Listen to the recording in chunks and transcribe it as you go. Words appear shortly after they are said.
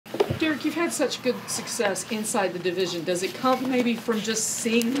Derrick, you've had such good success inside the division. Does it come maybe from just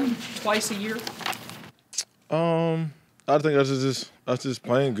seeing them twice a year? I think us just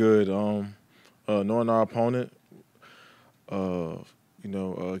playing good. Knowing our opponent,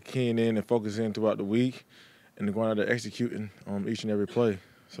 keying in and focusing throughout the week, and then going out there executing each and every play.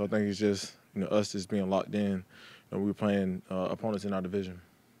 So I think it's just us just being locked in. We're playing opponents in our division.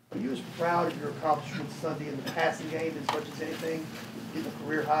 Are you as proud of your accomplishments Sunday in the passing game as much as anything? Getting a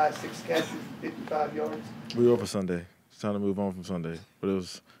career high, 6 catches, 55 yards. We were over Sunday. It's time to move on from Sunday. But it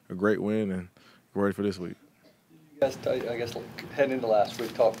was a great win, and we're ready for this week. You guys, I guess, heading into last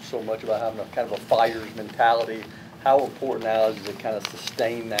week, talked so much about having a kind of a fighter's mentality. How important now is it to kind of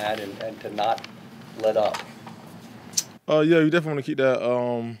sustain that and to not let up? Yeah, you definitely want to keep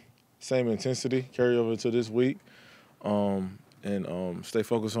that same intensity, carry over to this week, and stay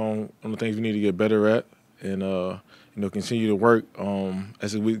focused on the things we need to get better at, and continue to work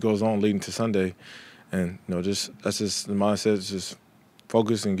as the week goes on, leading to Sunday, and that's just the mindset, just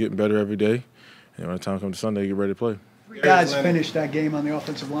focus and getting better every day. And when the time comes to Sunday, get ready to play. 3 guys finished that game on the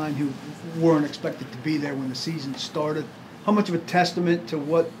offensive line who weren't expected to be there when the season started. How much of a testament to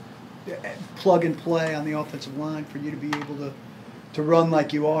what plug and play on the offensive line for you to be able to run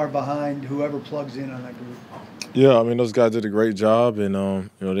like you are behind whoever plugs in on that group? Yeah, I mean, those guys did a great job, and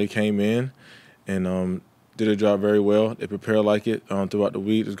they came in and did their job very well. They prepared like it throughout the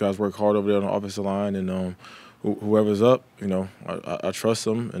week. Those guys work hard over there on the offensive line, and whoever's up, I trust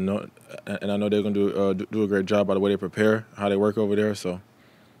them, and I know they're going to do a great job by the way they prepare, how they work over there. So.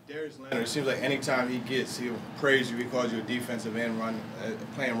 Darius Leonard, it seems like anytime he'll praise you because you're a defensive end,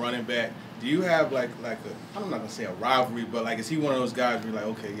 playing running back. Do you have like I'm not gonna say a rivalry, but is he one of those guys where you're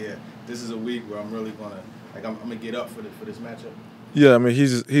like, okay, yeah, this is a week where I'm really gonna I'm gonna get up for this matchup? Yeah, I mean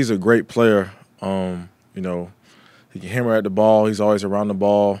he's a great player. He can hammer at the ball. He's always around the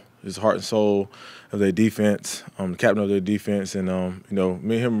ball. His heart and soul of their defense, the captain of their defense, and me and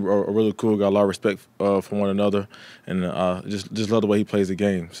him are really cool. Got a lot of respect for one another, and just love the way he plays the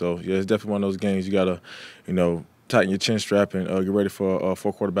game. So yeah, it's definitely one of those games you gotta, tighten your chin strap and get ready for a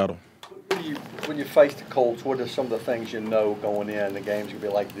 4-quarter battle. When you face the Colts, what are some of the things going in? The game's gonna be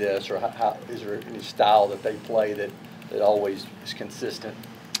like this, or how is there any style that they play that always is consistent?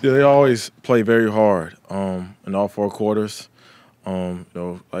 Yeah, they always play very hard in all 4 quarters.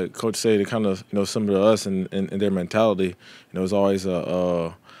 Like Coach said, they kind of similar to us in their mentality. It's always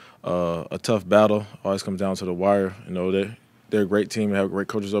a tough battle. Always comes down to the wire. They're a great team. They have great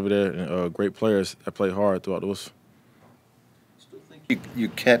coaches over there and great players that play hard throughout those. Still think you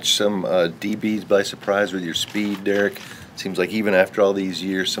catch some DBs by surprise with your speed, Derrick? Seems like even after all these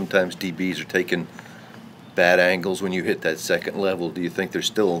years, sometimes DBs are taking bad angles when you hit that second level. Do you think there's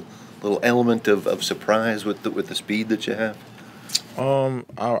still a little element of surprise with the speed that you have?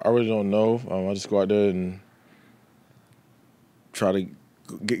 I really don't know. I just go out there and try to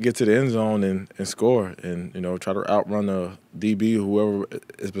get to the end zone and score, and try to outrun the DB or whoever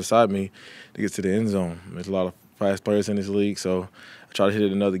is beside me to get to the end zone. There's a lot of fast players in this league, so I try to hit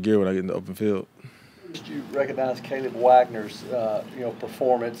it another gear when I get in the open field. Did you recognize Caleb Wagner's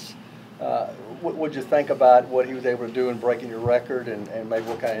performance? What would you think about what he was able to do in breaking your record, and maybe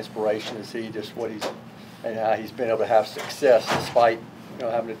what kind of inspiration is he? Just and how he's been able to have success despite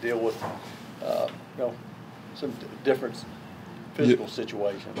having to deal with some different physical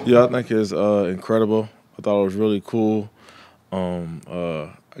situations. Yeah, I think it's incredible. I thought it was really cool.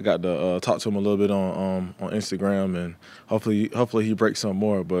 I got to talk to him a little bit on Instagram, and hopefully he breaks some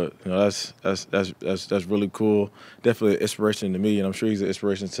more. But that's really cool. Definitely an inspiration to me, and I'm sure he's an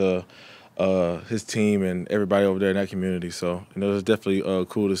inspiration to his team and everybody over there in that community. So it's definitely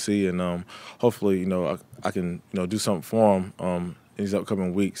cool to see, and hopefully I can do something for him in these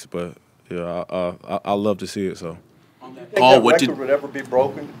upcoming weeks. But yeah, I love to see it. So. That record would ever be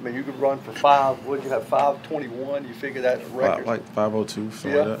broken? I mean, you could run for what did you have, 5:21? You figure that record? Like 5:02,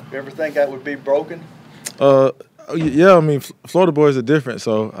 something like that. You ever think that would be broken? Yeah, I mean, Florida boys are different,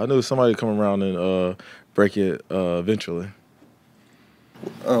 so I knew somebody would come around and break it eventually.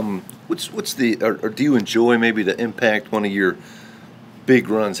 What's or do you enjoy maybe the impact one of your big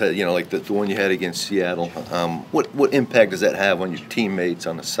runs had, like the one you had against Seattle? What impact does that have on your teammates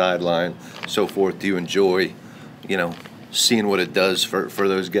on the sideline, so forth? Do you enjoy seeing what it does for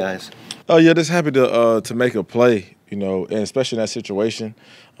those guys? Oh yeah, just happy to make a play, and especially in that situation,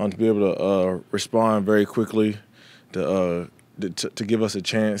 to be able to respond very quickly, to give us a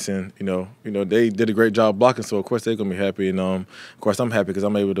chance, and they did a great job blocking, so of course they're gonna be happy, and of course I'm happy because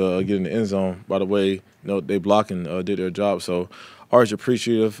I'm able to get in the end zone by the way they blocked and did their job. So always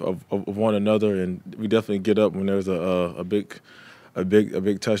appreciative of one another, and we definitely get up when there's a big a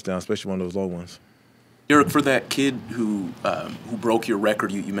big touchdown, especially one of those long ones. Derrick, for that kid who broke your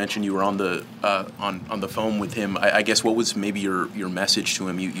record, you mentioned you were on the phone with him. I guess what was maybe your message to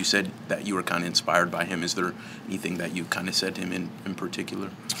him? You said that you were kind of inspired by him. Is there anything that you kind of said to him in particular?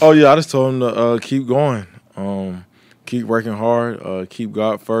 Oh yeah, I just told him to keep going, keep working hard, keep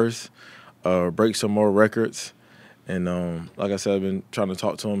God first, break some more records, and like I said, I've been trying to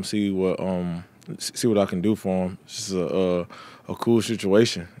talk to him, see what I can do for him. It's just a cool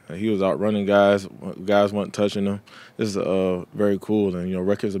situation. He was out running guys weren't touching him. This is very cool, and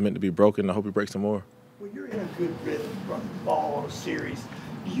records are meant to be broken. I hope he breaks some more. When you're in a good rhythm, running the ball on a series,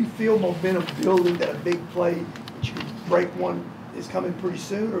 do you feel momentum building that a big play that you can break one is coming pretty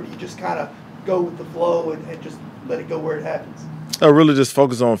soon, or do you just kind of go with the flow and just let it go where it happens? I really just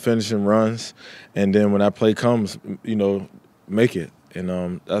focus on finishing runs, and then when that play comes, make it.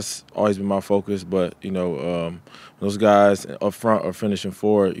 And that's always been my focus. But those guys up front are finishing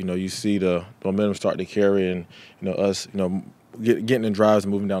forward. You see the momentum start to carry, and us getting in drives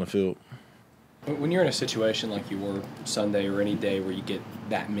and moving down the field. When you're in a situation like you were Sunday or any day where you get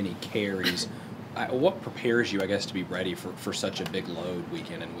that many carries, what prepares you, I guess, to be ready for such a big load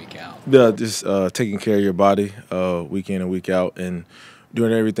week in and week out? Yeah, just taking care of your body week in and week out, and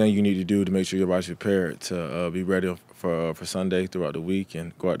doing everything you need to do to make sure your body's prepared to be ready for Sunday throughout the week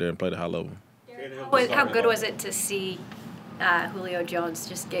and go out there and play at a high level. How good was it to see Julio Jones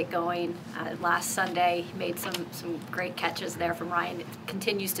just get going last Sunday? He made some great catches there from Ryan. It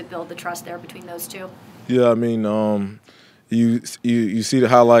continues to build the trust there between those two. Yeah, I mean, you see the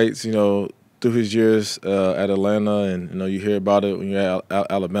highlights, through his years at Atlanta, and you hear about it when you're at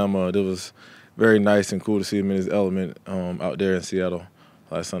Alabama. It was very nice and cool to see him in his element out there in Seattle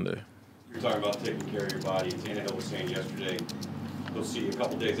last Sunday. You're talking about taking care of your body. Tannehill was saying yesterday, you'll see a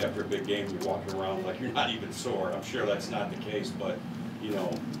couple days after a big game, you're walking around like you're not even sore. I'm sure that's not the case, but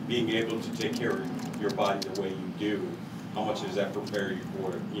being able to take care of your body the way you do, how much does that prepare you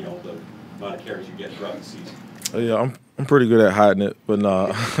for the amount of carries you get throughout the season? Yeah, I'm pretty good at hiding it, but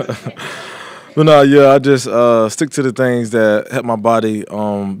no. But no, yeah, I just stick to the things that help my body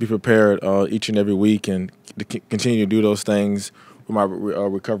be prepared each and every week, and to continue to do those things with my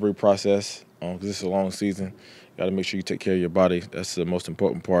recovery process, because it's a long season. You got to make sure you take care of your body. That's the most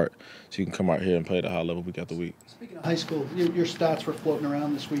important part, so you can come out here and play at a high level week after week. Speaking of high school, your stats were floating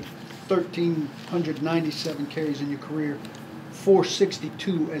around this week. 1,397 carries in your career,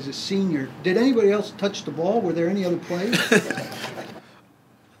 462 as a senior. Did anybody else touch the ball? Were there any other plays?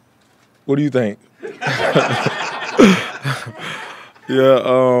 What do you think?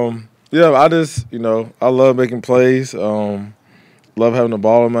 Yeah, I just, I love making plays. Love having the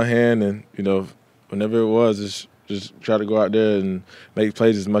ball in my hand, and whenever it was, just try to go out there and make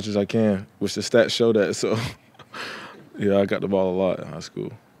plays as much as I can, which the stats show that. So, yeah, I got the ball a lot in high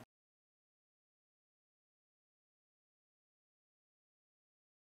school.